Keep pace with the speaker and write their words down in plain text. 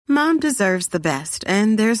Mom deserves the best,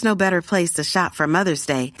 and there's no better place to shop for Mother's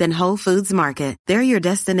Day than Whole Foods Market. They're your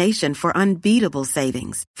destination for unbeatable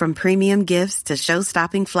savings, from premium gifts to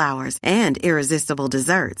show-stopping flowers and irresistible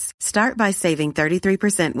desserts. Start by saving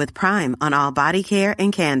 33% with Prime on all body care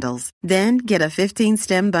and candles. Then get a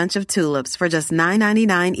 15-stem bunch of tulips for just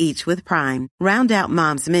 $9.99 each with Prime. Round out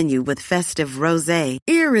Mom's menu with festive rosé,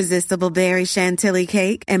 irresistible berry chantilly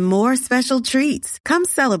cake, and more special treats. Come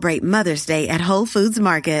celebrate Mother's Day at Whole Foods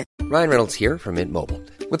Market. Ryan Reynolds here from Mint Mobile.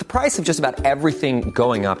 With the price of just about everything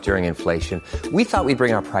going up during inflation, we thought we'd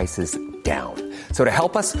bring our prices down. So to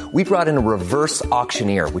help us, we brought in a reverse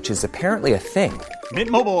auctioneer, which is apparently a thing. Mint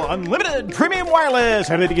Mobile Unlimited Premium Wireless.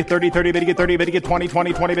 How to get 30, 30, bit to get 30, bit to get 20,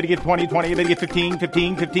 20, 20, bit to get 20, 20, bit to get 15,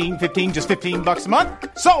 15, 15, 15, just $15 a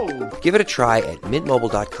month? Sold! Give it a try at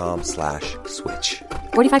mintmobile.com/switch.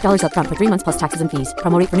 $45 up front for 3 months plus taxes and fees.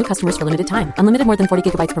 Promo rate for new customers for limited time. Unlimited more than 40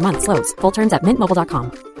 gigabytes per month. Slows full terms at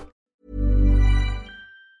mintmobile.com.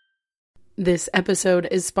 This episode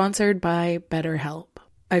is sponsored by BetterHelp.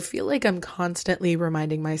 I feel like I'm constantly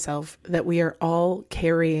reminding myself that we are all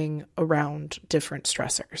carrying around different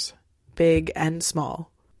stressors, big and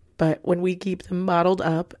small. But when we keep them bottled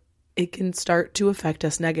up, it can start to affect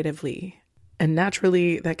us negatively. And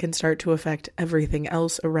naturally, that can start to affect everything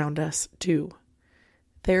else around us too.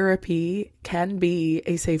 Therapy can be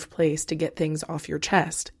a safe place to get things off your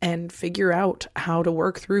chest and figure out how to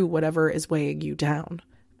work through whatever is weighing you down.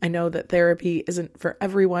 I know that therapy isn't for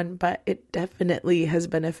everyone, but it definitely has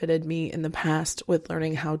benefited me in the past with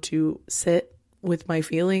learning how to sit with my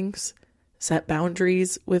feelings, set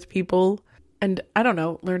boundaries with people, and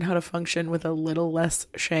learn how to function with a little less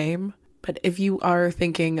shame. But if you are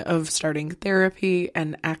thinking of starting therapy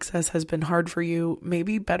and access has been hard for you,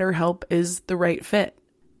 maybe BetterHelp is the right fit.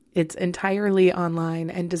 It's entirely online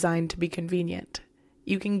and designed to be convenient.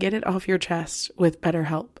 You can get it off your chest with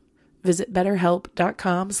BetterHelp. Visit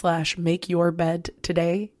BetterHelp.com/makeyourbed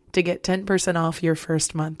today to get 10% off your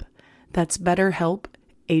first month. That's BetterHelp,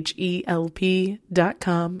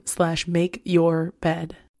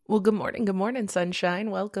 HELP.com/makeyourbed. Well, good morning, sunshine.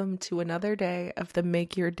 Welcome to another day of the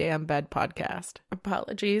Make Your Damn Bed podcast.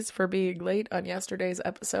 Apologies for being late on yesterday's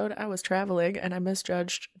episode. I was traveling and I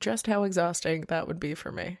misjudged just how exhausting that would be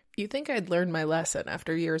for me. You'd think I'd learned my lesson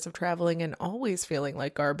after years of traveling and always feeling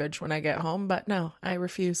like garbage when I get home, but no, I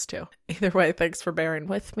refuse to. Either way, thanks for bearing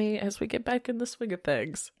with me as we get back in the swing of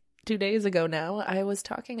things. 2 days ago now, I was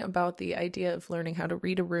talking about the idea of learning how to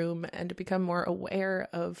read a room and to become more aware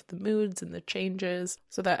of the moods and the changes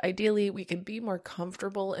so that ideally we can be more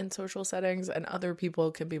comfortable in social settings and other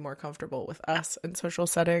people can be more comfortable with us in social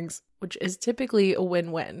settings, which is typically a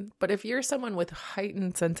win-win. But if you're someone with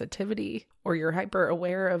heightened sensitivity or you're hyper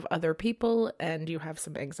aware of other people and you have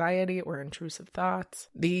some anxiety or intrusive thoughts,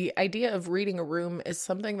 the idea of reading a room is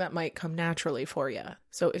something that might come naturally for you.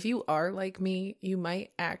 So if you are like me, you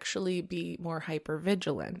might actually be more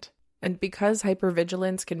hyper-vigilant. And because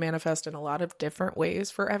hypervigilance can manifest in a lot of different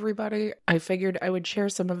ways for everybody, I figured I would share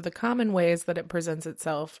some of the common ways that it presents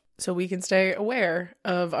itself so we can stay aware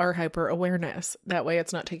of our hyper-awareness. That way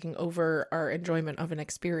it's not taking over our enjoyment of an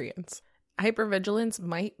experience. Hypervigilance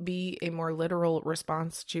might be a more literal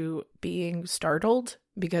response to being startled,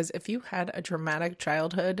 because if you had a traumatic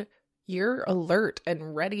childhood, you're alert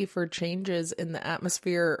and ready for changes in the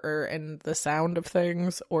atmosphere or in the sound of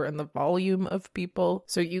things or in the volume of people,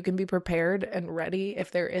 so you can be prepared and ready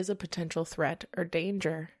if there is a potential threat or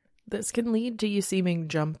danger. This can lead to you seeming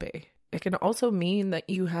jumpy. It can also mean that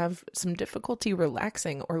you have some difficulty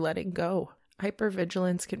relaxing or letting go.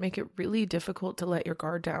 Hypervigilance can make it really difficult to let your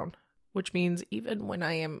guard down, which means even when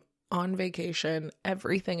I am on vacation,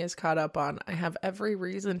 everything is caught up on, I have every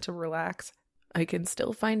reason to relax, I can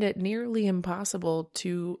still find it nearly impossible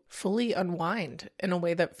to fully unwind in a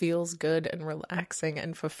way that feels good and relaxing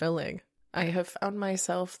and fulfilling. I have found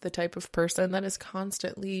myself the type of person that is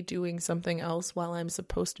constantly doing something else while I'm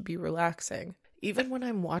supposed to be relaxing. Even when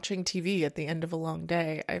I'm watching TV at the end of a long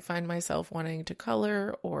day, I find myself wanting to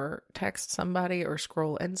color or text somebody or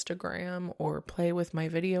scroll Instagram or play with my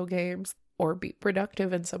video games or be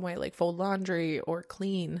productive in some way like fold laundry or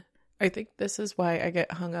clean. I think this is why I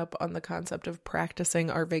get hung up on the concept of practicing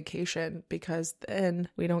our vacation, because then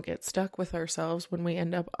we don't get stuck with ourselves when we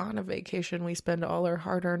end up on a vacation we spend all our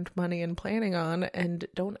hard-earned money and planning on and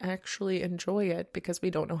don't actually enjoy it because we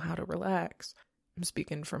don't know how to relax. I'm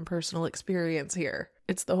speaking from personal experience here.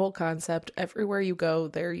 It's the whole concept, everywhere you go,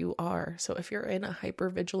 there you are. So if you're in a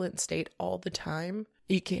hypervigilant state all the time,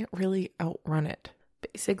 you can't really outrun it.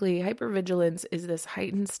 Basically, hypervigilance is this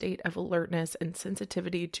heightened state of alertness and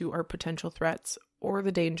sensitivity to our potential threats or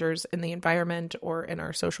the dangers in the environment or in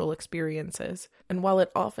our social experiences. And while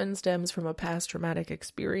it often stems from a past traumatic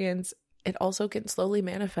experience, it also can slowly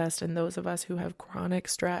manifest in those of us who have chronic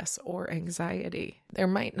stress or anxiety. There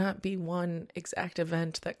might not be one exact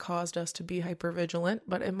event that caused us to be hypervigilant,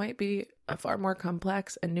 but it might be a far more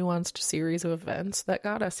complex and nuanced series of events that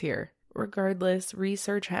got us here. Regardless,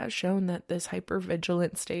 research has shown that this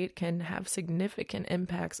hypervigilant state can have significant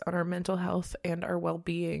impacts on our mental health and our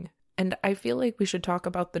well-being. And I feel like we should talk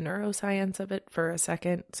about the neuroscience of it for a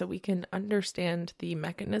second so we can understand the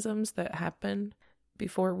mechanisms that happen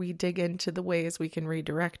before we dig into the ways we can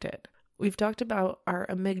redirect it. We've talked about our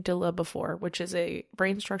amygdala before, which is a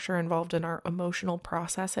brain structure involved in our emotional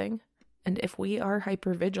processing. And if we are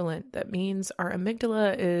hypervigilant, that means our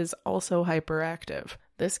amygdala is also hyperactive.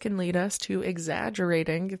 This can lead us to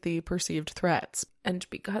exaggerating the perceived threats. And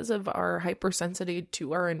because of our hypersensitivity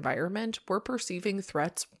to our environment, we're perceiving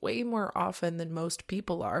threats way more often than most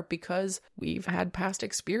people are because we've had past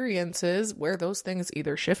experiences where those things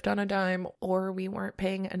either shift on a dime or we weren't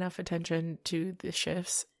paying enough attention to the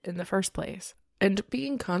shifts in the first place. And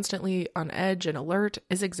being constantly on edge and alert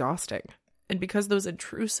is exhausting. And because those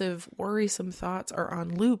intrusive, worrisome thoughts are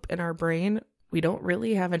on loop in our brain, we don't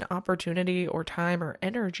really have an opportunity or time or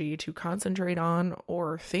energy to concentrate on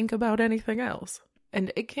or think about anything else.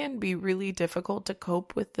 And it can be really difficult to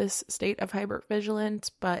cope with this state of hypervigilance,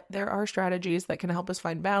 but there are strategies that can help us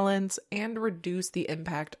find balance and reduce the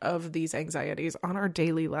impact of these anxieties on our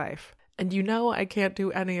daily life. And I can't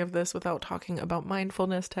do any of this without talking about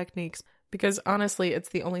mindfulness techniques, because honestly, it's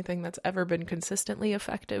the only thing that's ever been consistently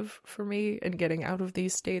effective for me in getting out of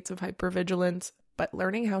these states of hypervigilance. But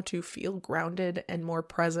learning how to feel grounded and more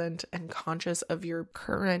present and conscious of your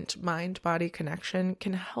current mind-body connection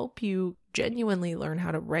can help you genuinely learn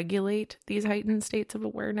how to regulate these heightened states of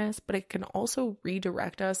awareness, but it can also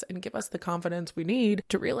redirect us and give us the confidence we need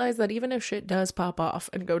to realize that even if shit does pop off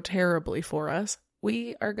and go terribly for us,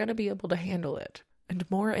 we are going to be able to handle it. And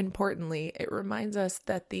more importantly, it reminds us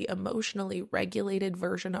that the emotionally regulated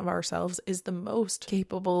version of ourselves is the most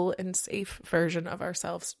capable and safe version of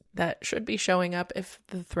ourselves that should be showing up if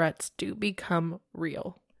the threats do become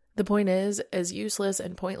real. The point is, as useless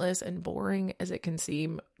and pointless and boring as it can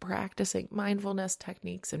seem, practicing mindfulness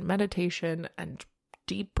techniques and meditation and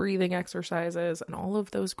deep breathing exercises and all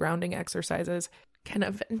of those grounding exercises can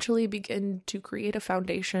eventually begin to create a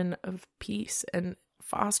foundation of peace and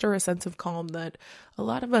foster a sense of calm that a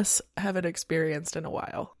lot of us haven't experienced in a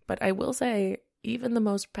while. But I will say, even the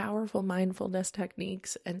most powerful mindfulness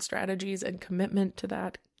techniques and strategies and commitment to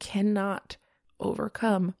that cannot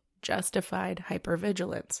overcome justified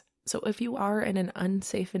hypervigilance. So if you are in an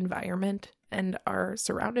unsafe environment and are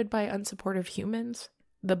surrounded by unsupportive humans,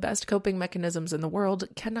 the best coping mechanisms in the world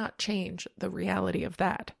cannot change the reality of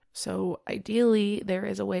that. So ideally, there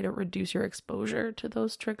is a way to reduce your exposure to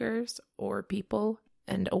those triggers or people,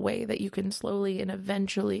 and a way that you can slowly and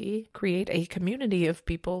eventually create a community of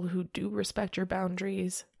people who do respect your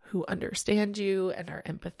boundaries, who understand you and are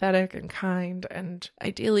empathetic and kind, and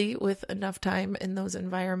ideally with enough time in those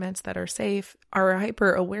environments that are safe, our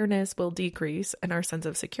hyper-awareness will decrease and our sense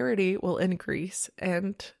of security will increase.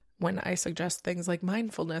 And when I suggest things like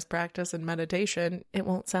mindfulness practice and meditation, it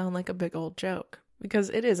won't sound like a big old joke.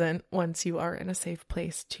 Because it isn't once you are in a safe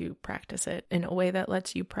place to practice it in a way that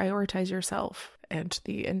lets you prioritize yourself and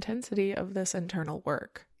the intensity of this internal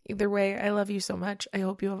work. Either way, I love you so much. I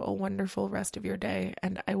hope you have a wonderful rest of your day,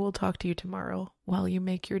 and I will talk to you tomorrow while you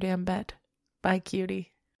make your damn bed. Bye,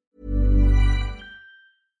 cutie.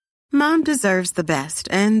 Mom deserves the best,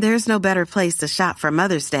 and there's no better place to shop for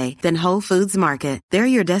Mother's Day than Whole Foods Market. They're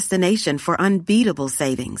your destination for unbeatable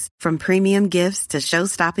savings, from premium gifts to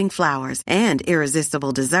show-stopping flowers and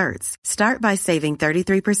irresistible desserts. Start by saving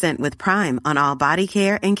 33% with Prime on all body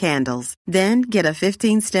care and candles. Then get a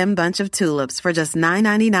 15-stem bunch of tulips for just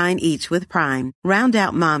 $9.99 each with Prime. Round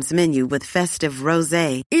out Mom's menu with festive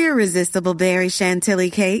rosé, irresistible berry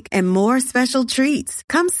chantilly cake, and more special treats.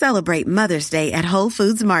 Come celebrate Mother's Day at Whole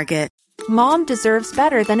Foods Market. Mom deserves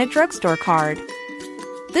better than a drugstore card.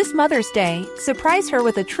 This Mother's Day, surprise her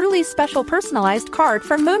with a truly special personalized card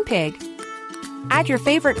from Moonpig. Add your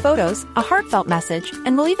favorite photos, a heartfelt message,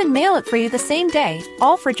 and we'll even mail it for you the same day,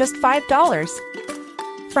 all for just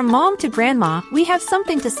 $5. From mom to grandma, we have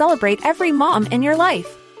something to celebrate every mom in your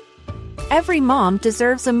life. Every mom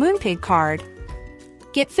deserves a Moonpig card.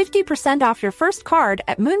 Get 50% off your first card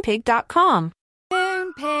at moonpig.com.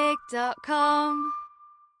 Moonpig.com.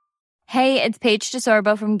 Hey, it's Paige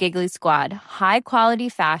DeSorbo from Giggly Squad. High quality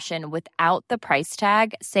fashion without the price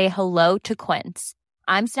tag. Say hello to Quince.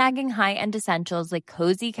 I'm snagging high-end essentials like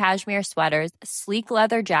cozy cashmere sweaters, sleek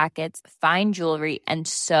leather jackets, fine jewelry, and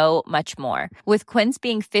so much more. With Quince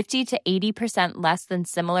being 50 to 80% less than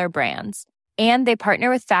similar brands. And they partner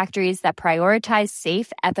with factories that prioritize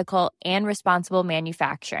safe, ethical, and responsible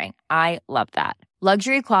manufacturing. I love that.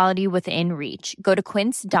 Luxury quality within reach. Go to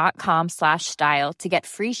quince.com/style to get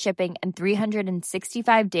free shipping and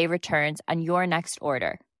 365-day returns on your next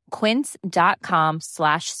order.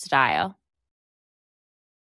 Quince.com/style.